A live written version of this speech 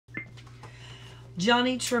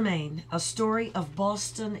Johnny Tremain, A Story of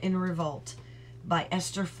Boston in Revolt by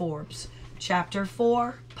Esther Forbes, Chapter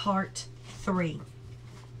 4, Part 3.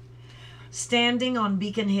 Standing on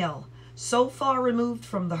Beacon Hill, so far removed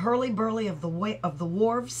from the hurly-burly of the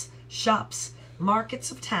wharves, shops,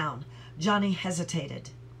 markets of town, Johnny hesitated.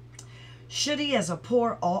 Should he, as a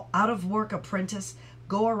poor, out-of-work apprentice,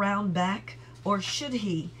 go around back, or should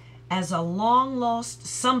he, as a long-lost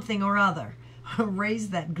something or other,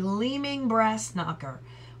 raise that gleaming brass knocker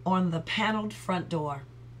on the paneled front door?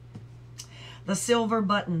 The silver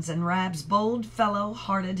buttons and Rab's bold fellow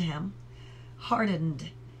hardened him.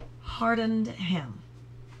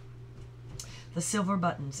 The silver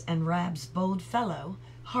buttons and Rab's bold fellow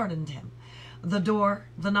hardened him.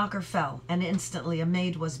 The knocker fell, and instantly a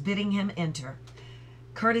maid was bidding him enter,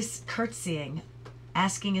 curtsying,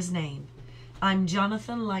 asking his name. "I'm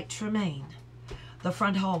Jonathan Light Tremain." The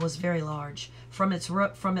front hall was very large. From it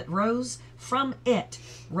rose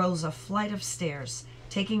a flight of stairs,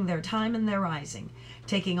 taking their time in their rising,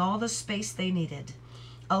 taking all the space they needed.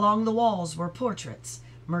 Along the walls were portraits: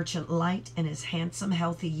 Merchant Light in his handsome,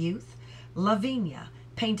 healthy youth; Lavinia,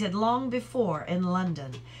 painted long before in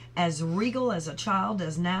London, as regal as a child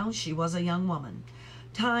as now she was a young woman;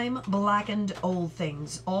 time blackened old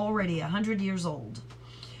things, already 100 years old.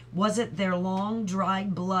 Was it their long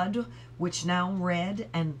dried blood which now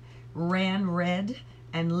ran red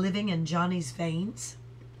and living in Johnny's veins?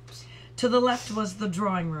 To the left was the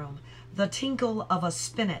drawing room, the tinkle of a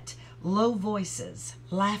spinet, low voices,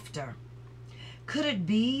 laughter. Could it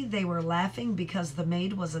be they were laughing because the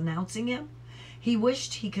maid was announcing him? He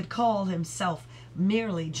wished he could call himself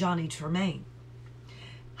merely Johnny Tremain.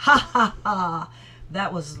 "Ha, ha, ha!"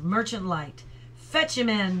 That was Merchant Light. "Fetch him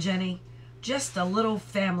in, Jenny. Just a little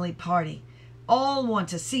family party. All want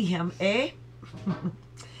to see him, eh?"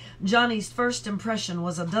 Johnny's first impression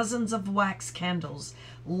was of dozens of wax candles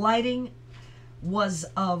lighting the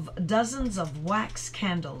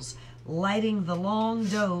long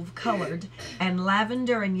dove-colored and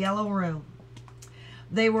lavender and yellow room.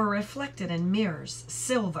 They were reflected in mirrors,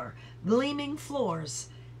 silver, gleaming floors,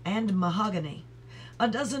 and mahogany. A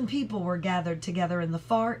dozen people were gathered together in the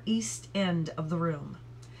far end of the room.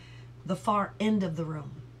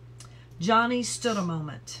 Johnny stood a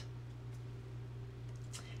moment,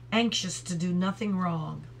 anxious to do nothing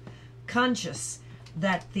wrong, conscious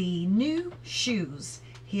that the new shoes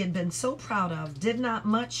he had been so proud of did not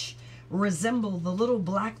much resemble the little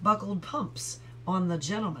black-buckled pumps on the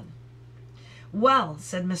gentleman. "Well,"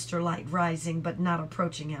 said Mr. Light, rising but not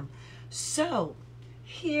approaching him, "so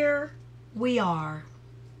here we are."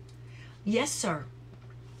 "Yes, sir."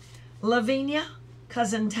 "Lavinia,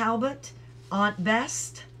 Cousin Talbot, Aunt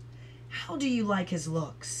Best, how do you like his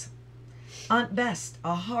looks?" Aunt Best,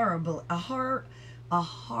 a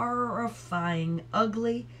horrifying,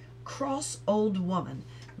 ugly, cross old woman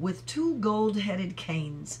with two gold-headed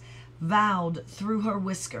canes, vowed through her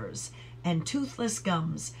whiskers and toothless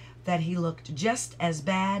gums that he looked just as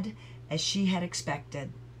bad as she had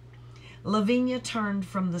expected. Lavinia turned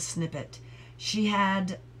from the snippet. She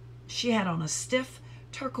had on a stiff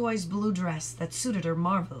turquoise blue dress that suited her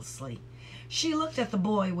marvelously. She looked at the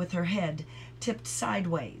boy with her head tipped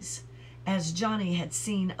sideways, as Johnny had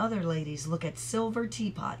seen other ladies look at silver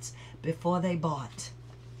teapots before they bought.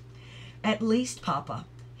 "At least, Papa,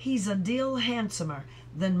 he's a deal handsomer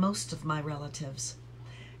than most of my relatives.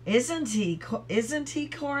 Isn't he,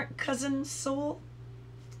 Cousin Sewell?"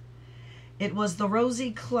 It was the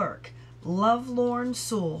rosy clerk, lovelorn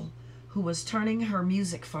Sewell, who was turning her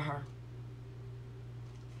music for her.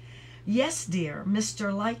 "Yes, dear."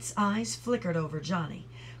 Mr. Light's eyes flickered over Johnny.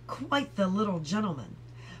 "Quite the little gentleman.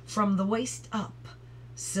 From the waist up.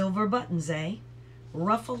 Silver buttons, eh?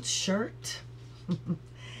 Ruffled shirt?"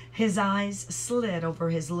 His eyes slid over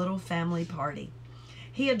his little family party.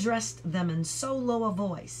 He addressed them in so low a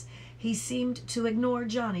voice, he seemed to ignore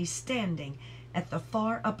Johnny standing at the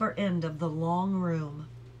far upper end of the long room.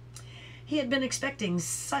 He had been expecting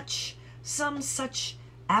some such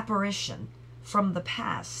apparition from the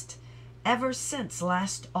past ever since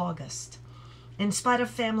last August. In spite of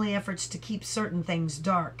family efforts to keep certain things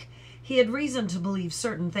dark, he had reason to believe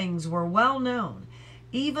certain things were well known,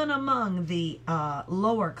 even among the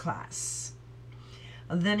lower class.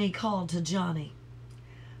 Then he called to Johnny.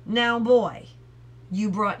 "Now, boy, you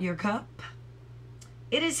brought your cup?"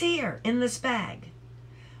 "It is here, in this bag."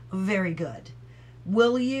 "Very good.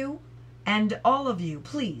 Will you, and all of you,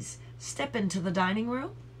 please step into the dining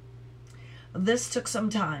room?" This took some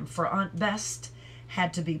time, for Aunt Best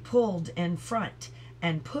had to be pulled in front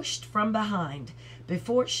and pushed from behind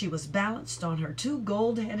before she was balanced on her two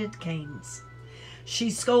gold-headed canes. She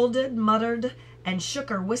scolded, muttered, and shook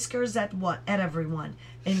her whiskers at everyone,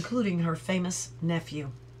 including her famous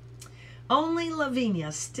nephew. Only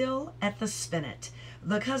Lavinia, still at the spinet,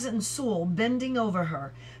 the cousin Sewell bending over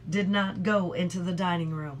her, did not go into the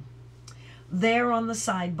dining room. There on the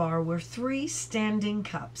sidebar were 3 standing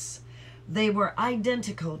cups. They were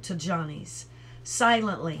identical to Johnny's.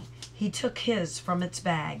 Silently, he took his from its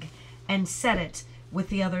bag and set it with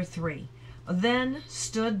the other 3, then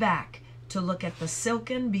stood back to look at the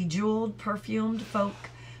silken, bejeweled, perfumed folk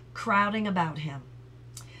crowding about him.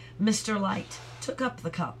 Mr. Light took up the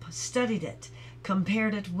cup, studied it,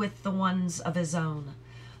 compared it with the ones of his own.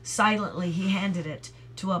 Silently he handed it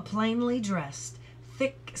to a plainly dressed,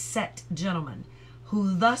 thick-set gentleman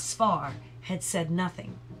who thus far had said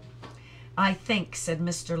nothing. "I think," said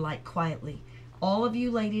Mr. Light quietly, "all of you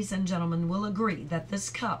ladies and gentlemen will agree that this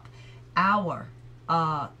cup, our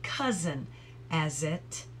cousin, as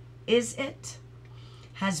it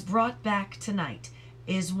has brought back tonight,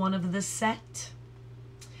 is one of the set."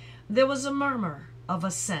 There was a murmur of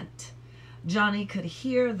assent. Johnny could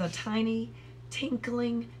hear the tiny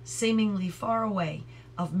tinkling, seemingly far away,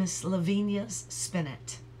 of Miss Lavinia's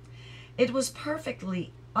spinet. It was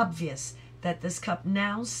perfectly obvious that this cup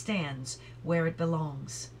now stands where it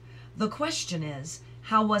belongs. The question is,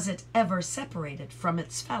 how was it ever separated from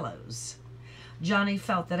its fellows? Johnny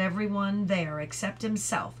felt that everyone there except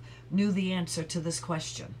himself knew the answer to this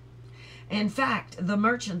question. In fact, the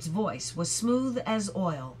merchant's voice was smooth as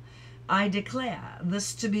oil. "I declare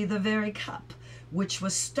this to be the very cup which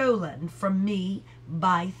was stolen from me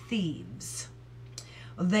by thieves.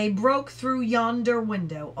 They broke through yonder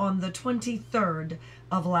window on the 23rd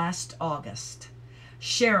of last August.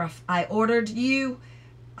 Sheriff, I order you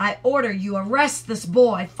arrest this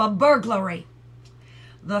boy for burglary."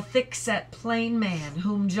 The thick-set, plain man,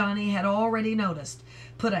 whom Johnny had already noticed,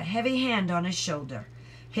 put a heavy hand on his shoulder.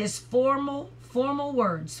 His formal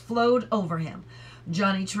words flowed over him.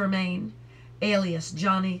 Johnny Tremain, alias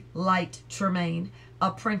Johnny Light Tremain,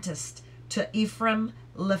 apprenticed to Ephraim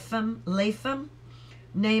Lapham,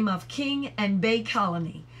 name of King and Bay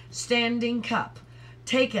Colony, standing cup,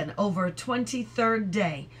 taken over 23rd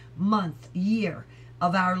day, month, year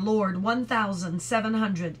of our Lord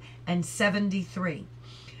 1773.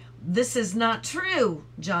 "This is not true,"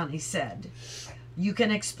 Johnny said. "You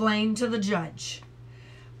can explain to the judge."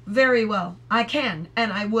 "Very well, I can,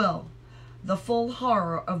 and I will." The full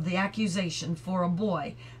horror of the accusation for a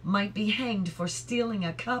boy might be hanged for stealing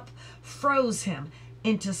a cup froze him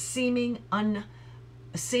into seeming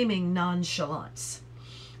nonchalance.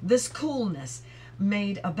 This coolness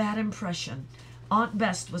made a bad impression. Aunt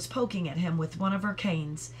Bess was poking at him with one of her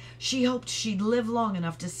canes. She hoped she'd live long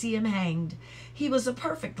enough to see him hanged. He was a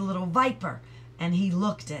perfect little viper, and he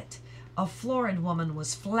looked it. A florid woman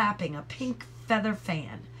was flapping a pink feather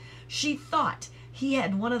fan. She thought he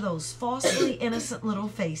had one of those falsely innocent little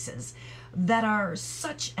faces that are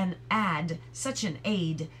such an aid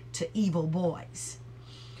to evil boys.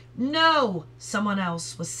 "No," someone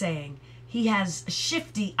else was saying, "he has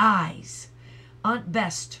shifty eyes." Aunt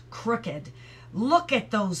Bess crooked. "Look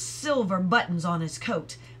at those silver buttons on his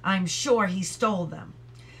coat. I'm sure he stole them."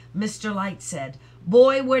 Mr. Light said,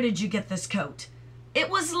 "Boy, where did you get this coat?" "It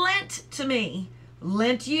was lent to me."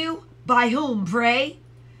 "Lent you? By whom, pray?"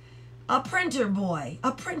 A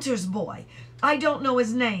printer's boy. I don't know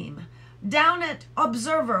his name. Down at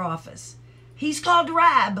Observer office. He's called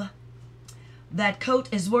Rab." "That coat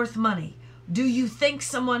is worth money. Do you think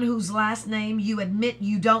someone whose last name you admit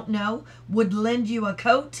you don't know would lend you a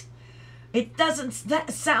coat?" "It doesn't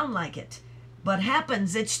sound like it, but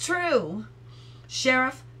happens it's true."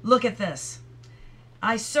 "Sheriff, look at this."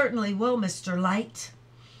 "I certainly will, Mr. Light."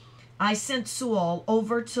 I sent Sewell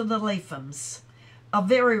over to the Laphams, a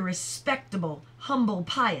very respectable, humble,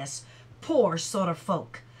 pious, poor sort of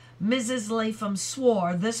folk. Mrs. Lapham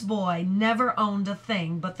swore this boy never owned a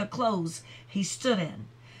thing but the clothes he stood in.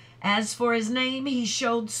 As for his name, he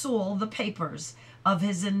showed Sewell the papers of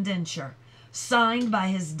his indenture, signed by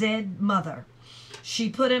his dead mother. She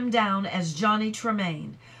put him down as Johnny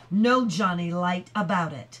Tremain, no Johnny Light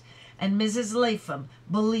about it. And Mrs. Lapham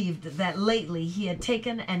believed that lately he had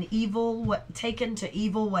taken to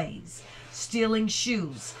evil ways, stealing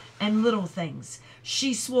shoes and little things.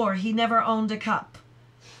 She swore he never owned a cup.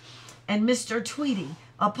 And Mr. Tweedy,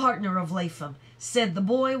 a partner of Lapham, said the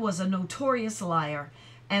boy was a notorious liar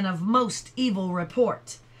and of most evil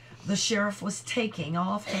report. The sheriff was taking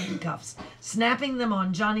off handcuffs, snapping them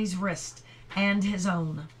on Johnny's wrist and his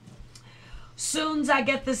own. "Soon's I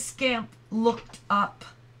get this scamp locked up.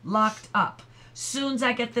 Soon's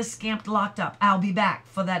I get this scamp locked up, I'll be back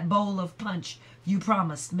for that bowl of punch you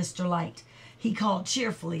promised, Mr. Light," he called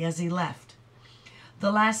cheerfully as he left.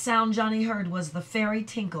 The last sound Johnny heard was the fairy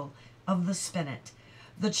tinkle of the spinet.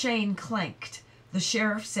 The chain clanked. The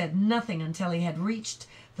sheriff said nothing until he had reached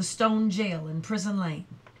the stone jail in Prison Lane.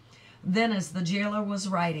 Then, as the jailer was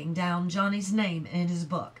writing down Johnny's name in his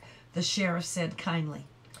book, the sheriff said kindly,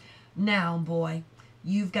 "Now, boy,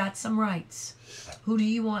 you've got some rights. Who do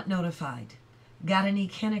you want notified? Got any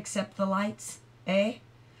kin except the lights, eh?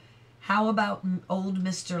 How about old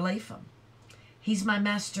Mr. Latham? He's my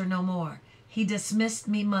master no more. He dismissed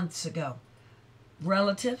me months ago.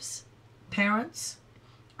 Relatives? Parents?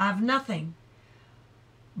 I've nothing.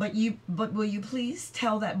 But will you please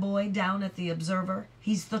tell that boy down at the Observer?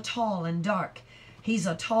 He's the tall and dark. He's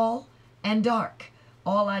a tall and dark.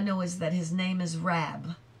 All I know is that his name is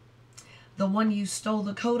Rab. The one you stole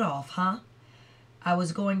the coat off, huh? I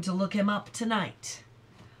was going to look him up tonight."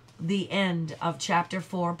 The end of Chapter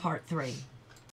 4, Part 3.